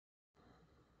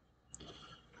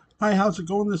Hi, how's it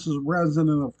going? This is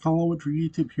Resident of Collinwood for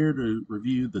YouTube here to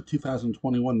review the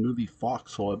 2021 movie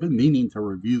Foxhole. I've been meaning to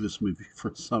review this movie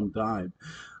for some time.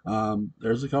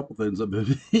 There's a couple things I've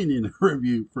been meaning to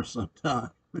review for some time.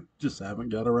 Just haven't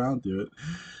got around to it.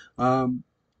 Um,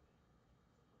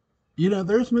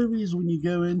 there's movies when you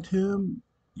go into them,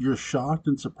 you're shocked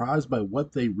and surprised by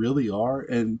what they really are.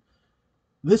 And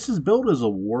this is billed as a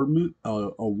war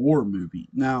movie.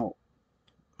 Now,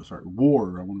 sorry,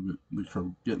 war. I want to make sure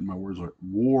I'm getting my words right.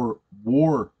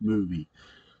 War movie.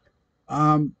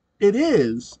 It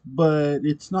is, but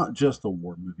it's not just a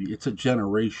war movie. It's a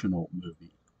generational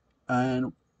movie.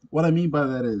 And what I mean by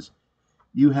that is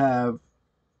you have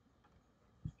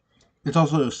it's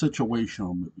also a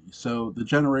situational movie. So the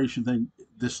generation thing,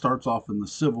 this starts off in the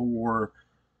Civil War.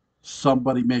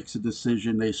 Somebody makes a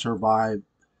decision, they survive,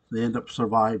 they end up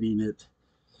surviving it.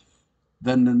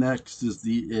 Then the next is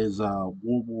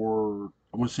World War,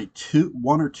 I want to say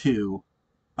one or two,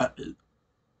 uh,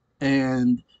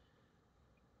 and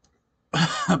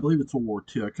I believe it's World War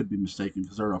II. I could be mistaken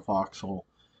because they're in a foxhole,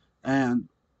 and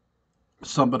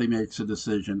somebody makes a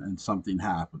decision and something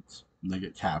happens and they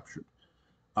get captured.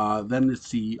 Then it's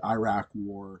the Iraq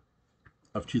War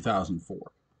of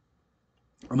 2004,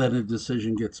 and then a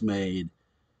decision gets made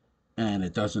and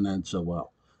it doesn't end so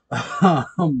well.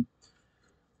 um,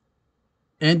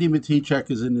 Andy Matichak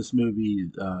is in this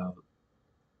movie.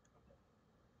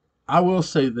 I will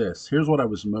say this: here's what I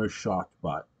was most shocked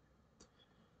by.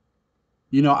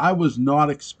 I was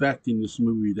not expecting this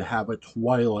movie to have a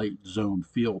Twilight Zone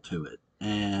feel to it,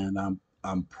 and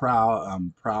I'm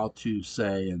proud to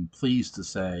say and pleased to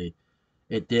say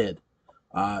it did.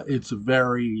 It's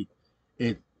very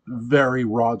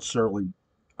Rod Serling.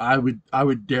 I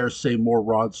would dare say more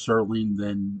Rod Serling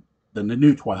than the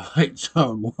new Twilight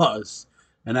Zone was,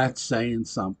 and that's saying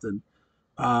something.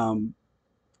 Um,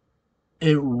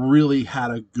 it really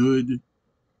had a good.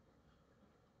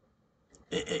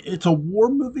 It's a war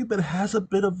movie, but it has a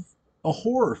bit of a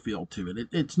horror feel to it.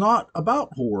 It's not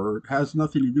about horror. It has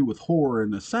nothing to do with horror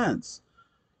in a sense,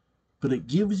 but it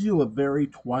gives you a very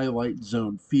Twilight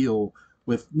Zone feel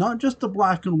with not just the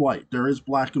black and white. There is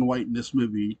black and white in this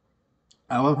movie.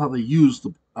 I love how they use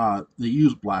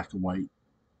black and white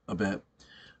a bit,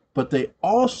 but they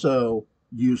also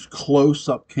use close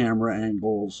up camera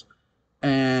angles,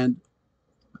 and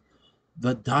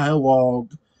the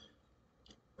dialogue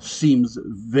seems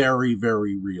very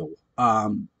very real.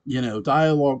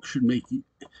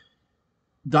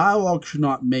 Dialogue should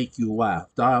not make you laugh.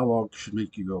 Dialogue should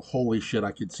make you go, "Holy shit!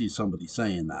 I could see somebody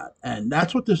saying that," and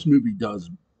that's what this movie does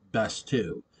best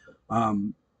too.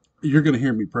 Um, you're going to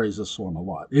hear me praise this one a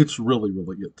lot. It's really,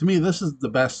 really good. To me, this is the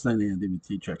best thing Andy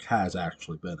Matichak has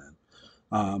actually been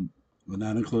in. And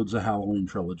that includes the Halloween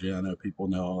trilogy. I know people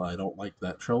know I don't like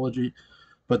that trilogy,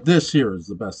 but this here is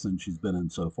the best thing she's been in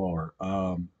so far.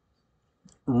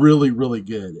 Really, really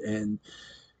good. And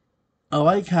I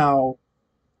like how,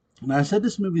 when I said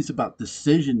this movie's about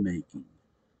decision making,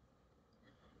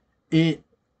 it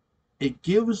it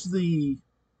gives the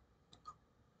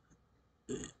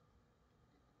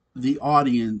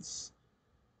audience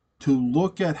to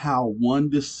look at how one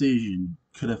decision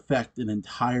could affect an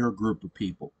entire group of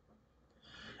people.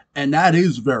 And that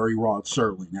is very Rod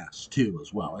Serling-esque too,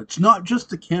 as well. It's not just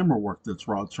the camera work that's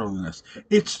Rod Serling-esque;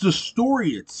 it's the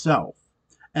story itself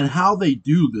and how they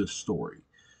do this story.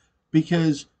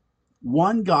 Because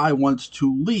one guy wants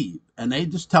to leave, and they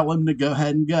just tell him to go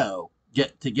ahead and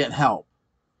get help,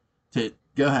 to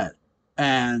go ahead.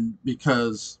 And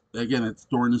because again, it's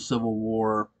during the Civil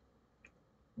War,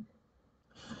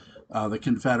 the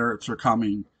Confederates are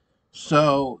coming,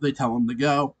 so they tell him to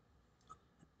go,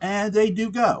 and they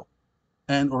do go,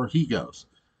 and or he goes,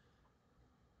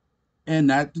 and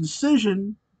that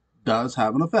decision does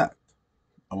have an effect.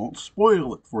 I won't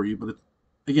spoil it for you, but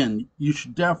again, you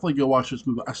should definitely go watch this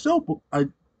movie. I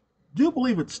do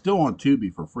believe it's still on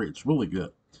Tubi for free. It's really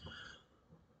good.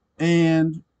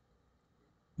 And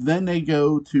then they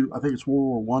go to, I think it's World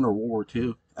War One or World War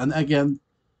Two, and again,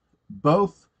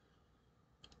 both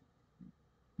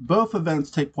both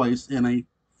events take place in a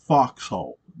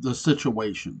foxhole. The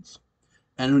situations,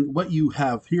 and what you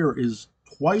have here is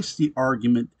twice the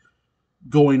argument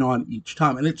going on each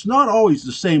time, and it's not always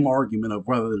the same argument of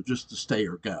whether just to stay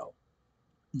or go.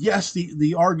 Yes,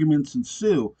 the arguments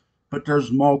ensue, but there's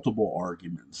multiple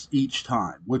arguments each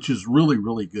time, which is really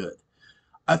really good.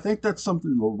 I think that's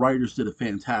something the writers did a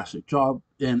fantastic job,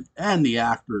 and the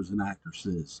actors and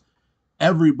actresses.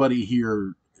 Everybody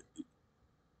here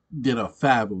did a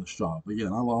fabulous job.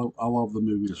 Again, I love the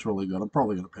movie. It's really good. I'm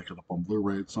probably going to pick it up on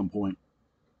Blu-ray at some point.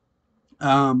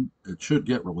 It should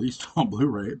get released on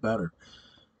Blu-ray. It better.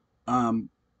 Um,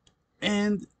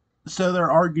 and so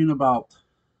they're arguing about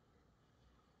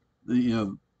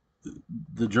the,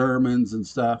 the Germans and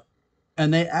stuff,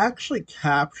 and they actually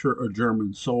capture a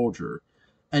German soldier,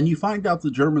 and you find out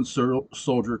the German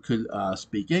soldier could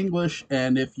speak English.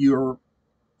 And if you're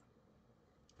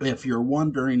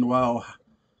wondering, well,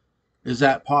 is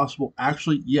that possible?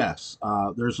 Actually, yes.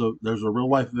 There's a real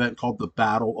life event called the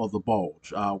Battle of the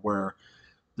Bulge, where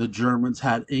the Germans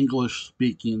had English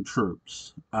speaking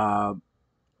troops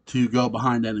to go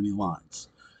behind enemy lines,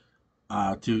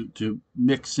 to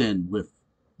mix in with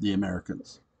the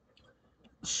Americans.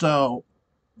 So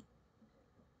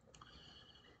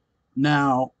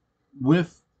now,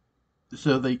 with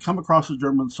so they come across a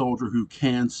German soldier who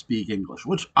can speak English,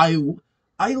 which I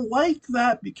like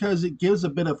that because it gives a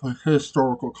bit of a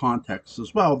historical context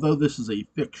as well. Though this is a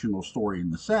fictional story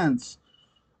in the sense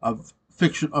of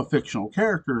fictional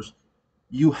characters,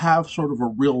 you have sort of a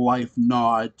real life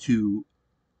nod to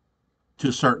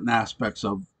certain aspects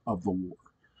of the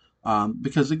war.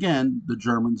 Because again, the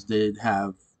Germans did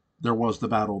have there was the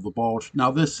Battle of the Bulge.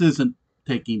 Now this isn't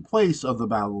taking place of the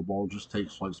Battle of the Bulge; just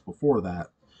takes place before that.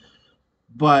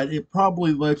 But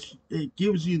it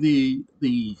gives you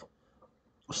the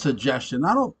suggestion.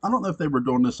 I don't know if they were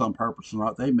doing this on purpose or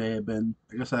not. They may have been.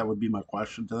 I guess that would be my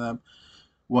question to them.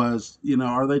 Was,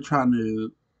 are they trying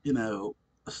to, you know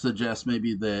suggest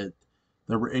maybe that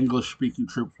there were English speaking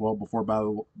troops well before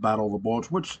Battle of the Bulge,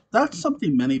 which that's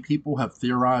something many people have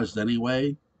theorized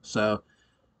anyway. So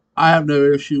I have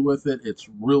no issue with it. It's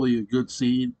really a good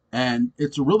scene, and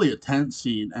it's really a tense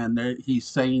scene. And he's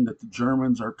saying that the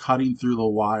Germans are cutting through the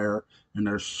wire, and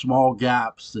there's small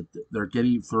gaps that they're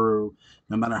getting through.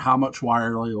 No matter how much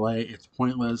wire they lay, it's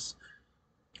pointless.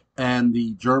 And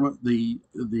the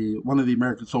one of the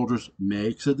American soldiers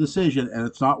makes a decision, and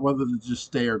it's not whether to just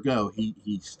stay or go.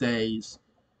 He stays,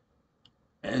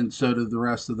 and so do the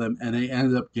rest of them, and they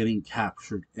end up getting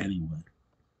captured anyway.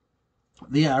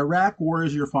 The Iraq War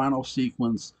is your final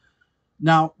sequence.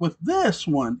 Now, with this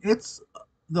one, it's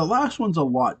the last one's a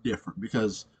lot different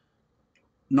because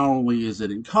not only is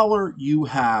it in color, you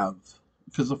have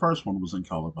because the first one was in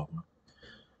color, by the way.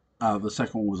 The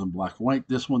second one was in black and white.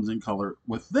 This one's in color.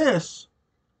 With this,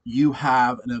 you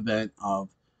have an event of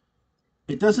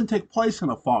it doesn't take place in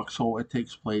a foxhole. It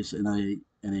takes place in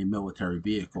a military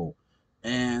vehicle,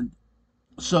 and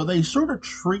so they sort of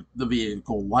treat the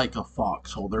vehicle like a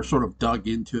foxhole. They're sort of dug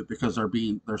into it because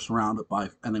they're surrounded by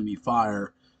enemy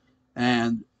fire,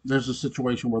 and there's a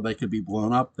situation where they could be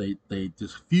blown up. They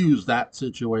diffuse that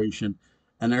situation,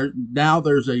 and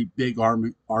there's a big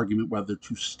argument whether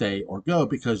to stay or go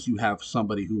because you have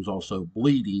somebody who's also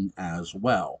bleeding as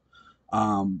well,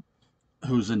 um,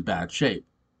 who's in bad shape.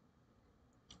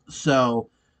 So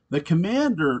the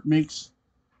commander makes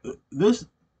this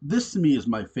this to me is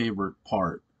my favorite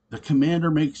part. The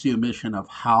commander makes the omission of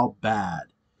how bad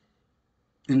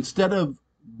instead of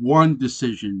one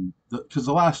decision because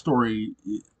the last story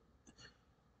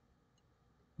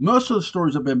most of the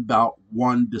stories have been about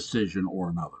one decision or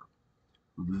another.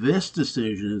 This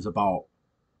decision is about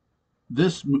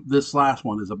this last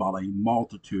one is about a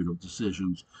multitude of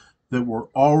decisions that were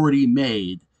already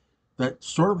made that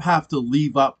sort of have to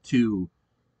leave up to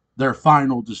their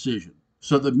final decision.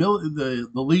 So the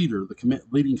leader,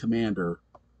 leading commander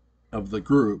of the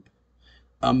group,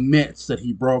 admits that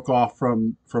he broke off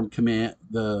from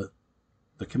the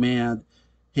command.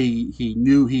 He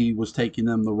knew he was taking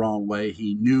them the wrong way.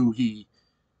 He knew he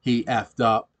effed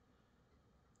up,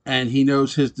 and he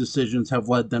knows his decisions have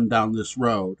led them down this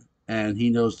road. And he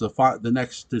knows the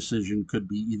next decision could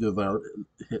be either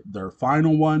their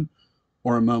final one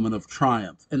or a moment of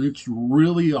triumph. And it's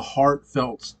really a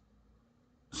heartfelt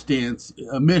stance,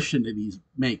 a mission that he's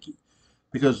making.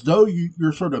 Because though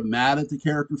you're sort of mad at the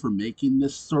character for making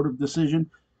this sort of decision,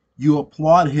 you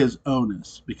applaud his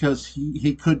onus because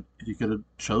he could have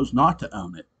chose not to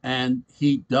own it, and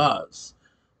he does.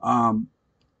 Um,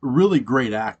 Really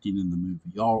great acting in the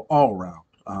movie all around.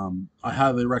 I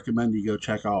highly recommend you go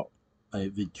check out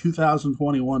the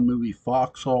 2021 movie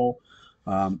Foxhole.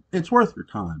 It's worth your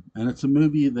time, and it's a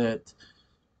movie that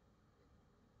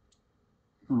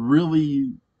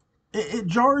really it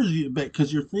jars you a bit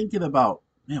because you're thinking about,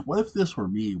 man, what if this were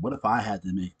me? What if I had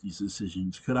to make these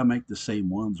decisions? Could I make the same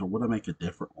ones, or would I make a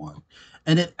different one?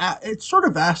 And it sort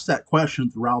of asks that question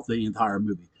throughout the entire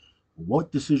movie.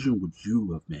 What decision would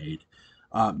you have made?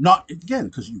 Not again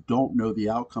because you don't know the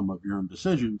outcome of your own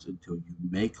decisions until you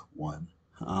make one,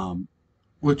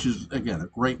 which is again a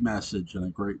great message and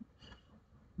a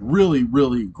really,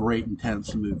 really great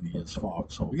intense movie as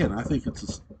Fox. So again, I think it's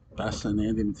the best thing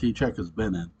Andy Matichek has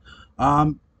been in.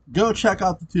 Um, Go check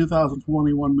out the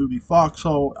 2021 movie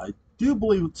Foxhole. I do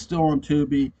believe it's still on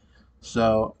Tubi,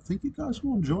 so I think you guys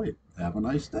will enjoy it. Have a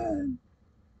nice day.